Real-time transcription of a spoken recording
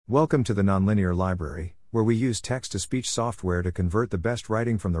Welcome to the Nonlinear Library, where we use text-to-speech software to convert the best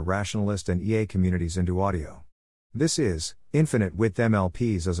writing from the rationalist and EA communities into audio. This is Infinite Width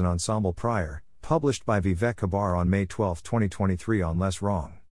MLPs as an Ensemble Prior, published by Vivek Hebbar on May 12, 2023 on Less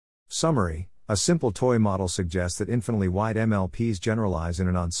Wrong. Summary: a simple toy model suggests that infinitely wide MLPs generalize in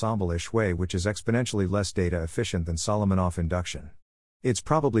an ensemble-ish way which is exponentially less data efficient than Solomonoff induction. It's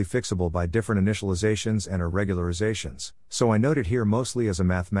probably fixable by different initializations and/or regularizations, so I note it here mostly as a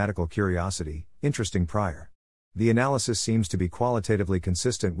mathematical curiosity, interesting prior. The analysis seems to be qualitatively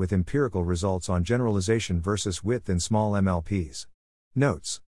consistent with empirical results on generalization versus width in small MLPs.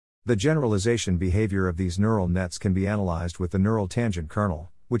 Notes: the generalization behavior of these neural nets can be analyzed with the neural tangent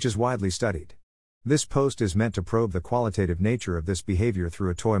kernel, which is widely studied. This post is meant to probe the qualitative nature of this behavior through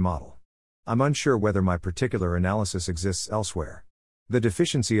a toy model. I'm unsure whether my particular analysis exists elsewhere. The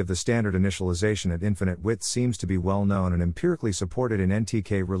deficiency of the standard initialization at infinite width seems to be well known and empirically supported in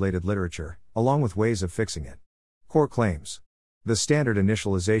NTK-related literature, along with ways of fixing it. Core claims: the standard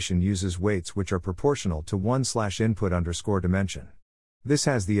initialization uses weights which are proportional to 1/input_dimension. This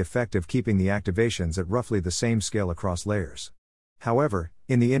has the effect of keeping the activations at roughly the same scale across layers. However,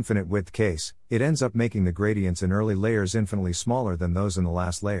 in the infinite width case, it ends up making the gradients in early layers infinitely smaller than those in the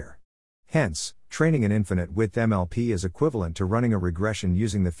last layer. Hence, training an infinite width MLP is equivalent to running a regression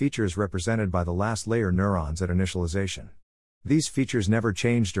using the features represented by the last layer neurons at initialization. These features never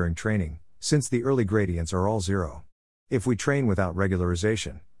change during training, since the early gradients are all zero. If we train without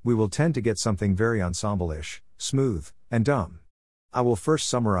regularization, we will tend to get something very ensemble-ish, smooth, and dumb. I will first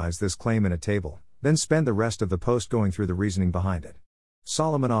summarize this claim in a table, then spend the rest of the post going through the reasoning behind it.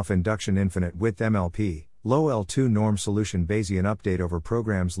 Solomonoff induction infinite width MLP, low L2 norm solution Bayesian update over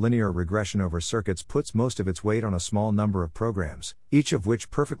programs linear regression over circuits puts most of its weight on a small number of programs, each of which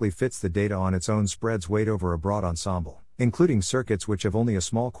perfectly fits the data on its own spreads weight over a broad ensemble, including circuits which have only a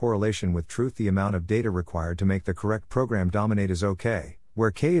small correlation with truth. The amount of data required to make the correct program dominate is OK, where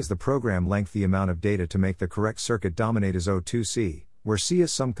K is the program length. The amount of data to make the correct circuit dominate is O2C, where C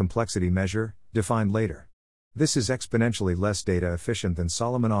is some complexity measure, defined later. This is exponentially less data efficient than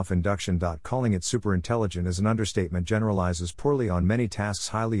Solomonoff induction. Calling it superintelligent is an understatement. Generalizes poorly on many tasks.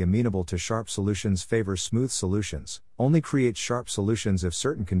 Highly amenable to sharp solutions. Favors smooth solutions. Only creates sharp solutions if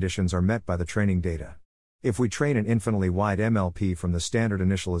certain conditions are met by the training data. If we train an infinitely wide MLP from the standard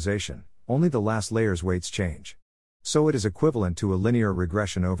initialization, only the last layer's weights change. So it is equivalent to a linear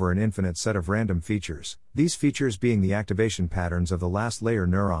regression over an infinite set of random features, these features being the activation patterns of the last layer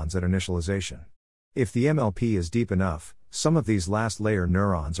neurons at initialization. If the MLP is deep enough, some of these last layer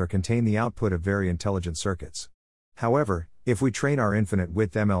neurons contain the output of very intelligent circuits. However, if we train our infinite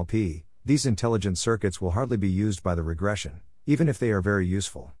width MLP, these intelligent circuits will hardly be used by the regression, even if they are very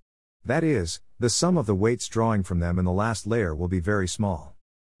useful. That is, the sum of the weights drawing from them in the last layer will be very small.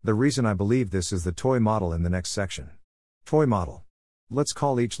 The reason I believe this is the toy model in the next section. Toy model. Let's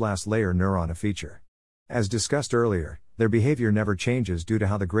call each last layer neuron a feature. As discussed earlier, their behavior never changes due to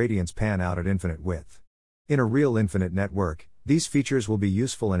how the gradients pan out at infinite width. In a real infinite network, these features will be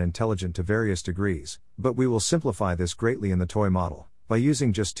useful and intelligent to various degrees, but we will simplify this greatly in the toy model, by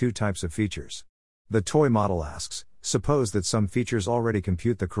using just two types of features. The toy model asks, suppose that some features already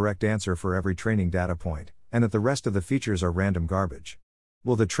compute the correct answer for every training data point, and that the rest of the features are random garbage.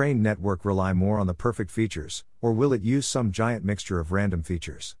 Will the trained network rely more on the perfect features, or will it use some giant mixture of random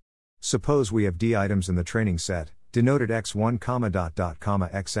features? Suppose we have D items in the training set, denoted x1,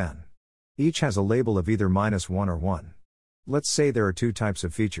 xn. Each has a label of either -1 or 1. Let's say there are two types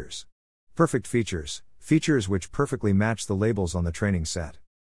of features. Perfect features, features which perfectly match the labels on the training set.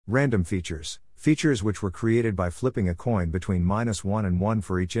 Random features, features which were created by flipping a coin between -1 and 1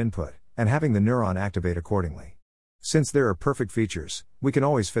 for each input, and having the neuron activate accordingly. Since there are perfect features, we can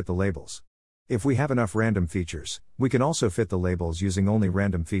always fit the labels. If we have enough random features, we can also fit the labels using only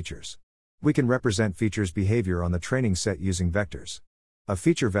random features. We can represent features' behavior on the training set using vectors. A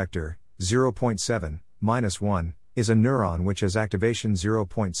feature vector, 0.7, -1, is a neuron which has activation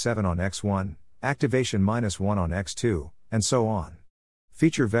 0.7 on x1, activation -1 on x2, and so on.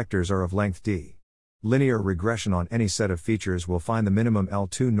 Feature vectors are of length d. Linear regression on any set of features will find the minimum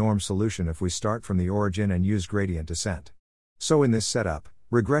L2 norm solution if we start from the origin and use gradient descent. So in this setup,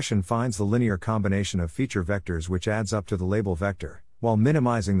 regression finds the linear combination of feature vectors which adds up to the label vector, while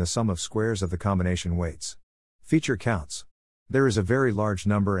minimizing the sum of squares of the combination weights. Feature counts. There is a very large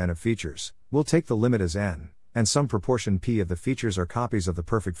number n of features, we'll take the limit as n, and some proportion p of the features are copies of the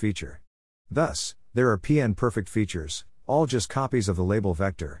perfect feature. Thus, there are pn perfect features, all just copies of the label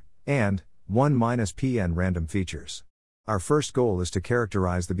vector, and 1 minus pn random features. Our first goal is to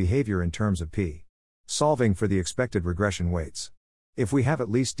characterize the behavior in terms of p. Solving for the expected regression weights. If we have at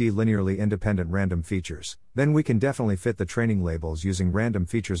least d linearly independent random features, then we can definitely fit the training labels using random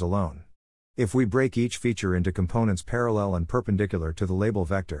features alone. If we break each feature into components parallel and perpendicular to the label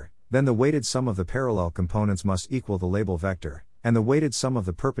vector, then the weighted sum of the parallel components must equal the label vector, and the weighted sum of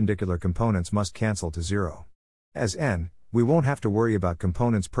the perpendicular components must cancel to 0. As n, we won't have to worry about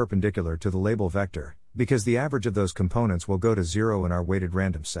components perpendicular to the label vector, because the average of those components will go to 0 in our weighted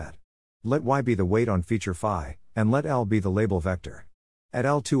random set. Let y be the weight on feature phi, and let L be the label vector. At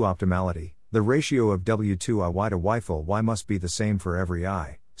L2 optimality, the ratio of W2 I to Y fill Y must be the same for every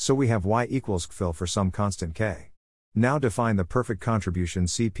I, so we have Y equals fill for some constant k. Now define the perfect contribution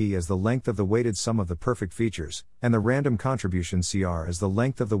Cp as the length of the weighted sum of the perfect features, and the random contribution Cr as the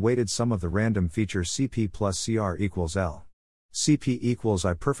length of the weighted sum of the random features Cp plus Cr equals L. Cp equals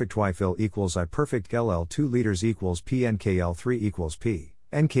I perfect Y fill equals I perfect L 2 liters equals P NK L3 equals P,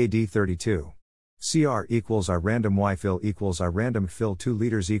 NKD 32. Cr equals I random Y fill equals I random fill 2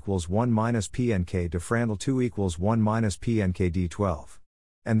 liters equals 1 minus P NK differential 2 equals 1 minus P NKD 12.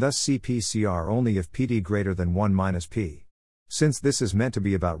 And thus CP-CR only if PD greater than 1 minus P. Since this is meant to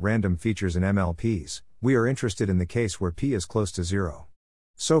be about random features in MLPs, we are interested in the case where P is close to 0.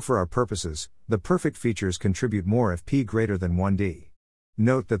 So for our purposes, the perfect features contribute more if P greater than 1D.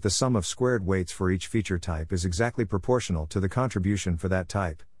 Note that the sum of squared weights for each feature type is exactly proportional to the contribution for that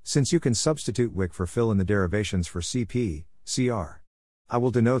type, since you can substitute WIC for fill in the derivations for CP, CR. I will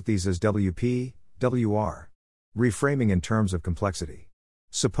denote these as WP, WR. Reframing in terms of complexity.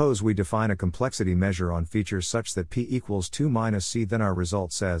 Suppose we define a complexity measure on features such that P equals 2 minus C, then our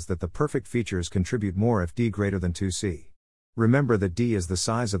result says that the perfect features contribute more if D greater than 2C. Remember that D is the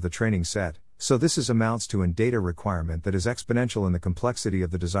size of the training set, so this amounts to an data requirement that is exponential in the complexity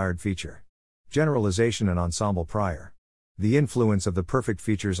of the desired feature. Generalization and ensemble prior. The influence of the perfect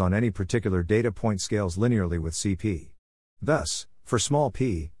features on any particular data point scales linearly with CP. Thus, for small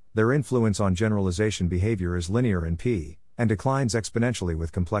p, their influence on generalization behavior is linear in P, and declines exponentially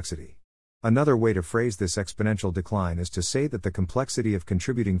with complexity. Another way to phrase this exponential decline is to say that the complexity of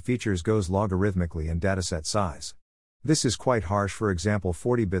contributing features goes logarithmically in dataset size. This is quite harsh, for example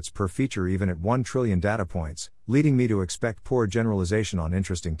 40 bits per feature even at 1 trillion data points, leading me to expect poor generalization on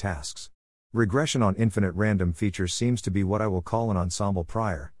interesting tasks. Regression on infinite random features seems to be what I will call an ensemble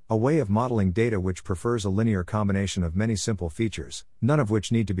prior, a way of modeling data which prefers a linear combination of many simple features, none of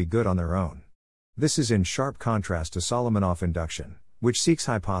which need to be good on their own. This is in sharp contrast to Solomonoff induction, which seeks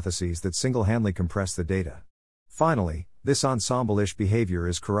hypotheses that single-handedly compress the data. Finally, this ensemble-ish behavior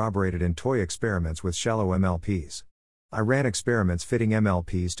is corroborated in toy experiments with shallow MLPs. I ran experiments fitting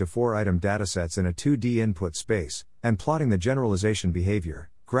MLPs to 4-item datasets in a 2D input space, and plotting the generalization behavior.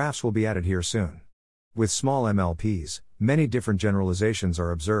 Graphs will be added here soon. With small MLPs, many different generalizations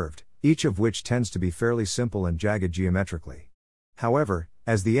are observed, each of which tends to be fairly simple and jagged geometrically. However,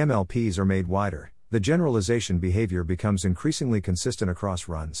 as the MLPs are made wider, the generalization behavior becomes increasingly consistent across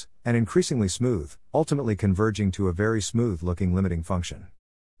runs, and increasingly smooth, ultimately converging to a very smooth-looking limiting function.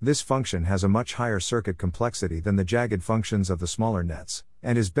 This function has a much higher circuit complexity than the jagged functions of the smaller nets,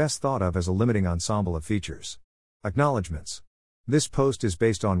 and is best thought of as a limiting ensemble of features. Acknowledgements. This post is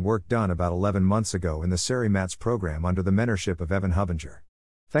based on work done about 11 months ago in the SERI MATS program under the mentorship of Evan Hubinger.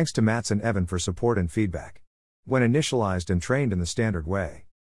 Thanks to Mats and Evan for support and feedback. When initialized and trained in the standard way.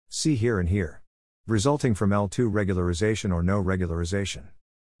 See here and here. Resulting from L2 regularization or no regularization.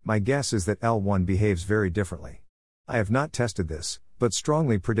 My guess is that L1 behaves very differently. I have not tested this, but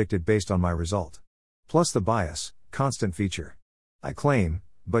strongly predicted based on my result. Plus the bias, constant feature. I claim,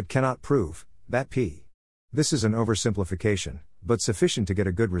 but cannot prove, that P. This is an oversimplification, but sufficient to get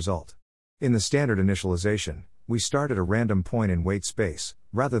a good result. In the standard initialization, we start at a random point in weight space,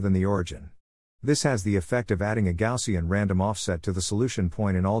 rather than the origin. This has the effect of adding a Gaussian random offset to the solution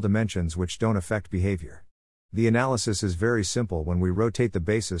point in all dimensions which don't affect behavior. The analysis is very simple when we rotate the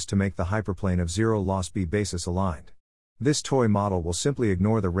basis to make the hyperplane of zero loss be basis aligned. This toy model will simply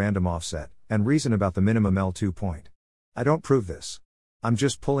ignore the random offset, and reason about the minimum L2 point. I don't prove this. I'm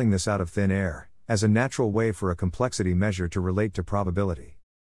just pulling this out of thin air, as a natural way for a complexity measure to relate to probability.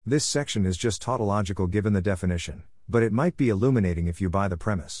 This section is just tautological given the definition, but it might be illuminating if you buy the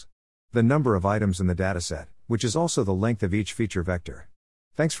premise. The number of items in the dataset, which is also the length of each feature vector.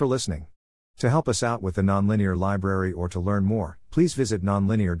 Thanks for listening. To help us out with the nonlinear library or to learn more, please visit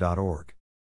nonlinear.org.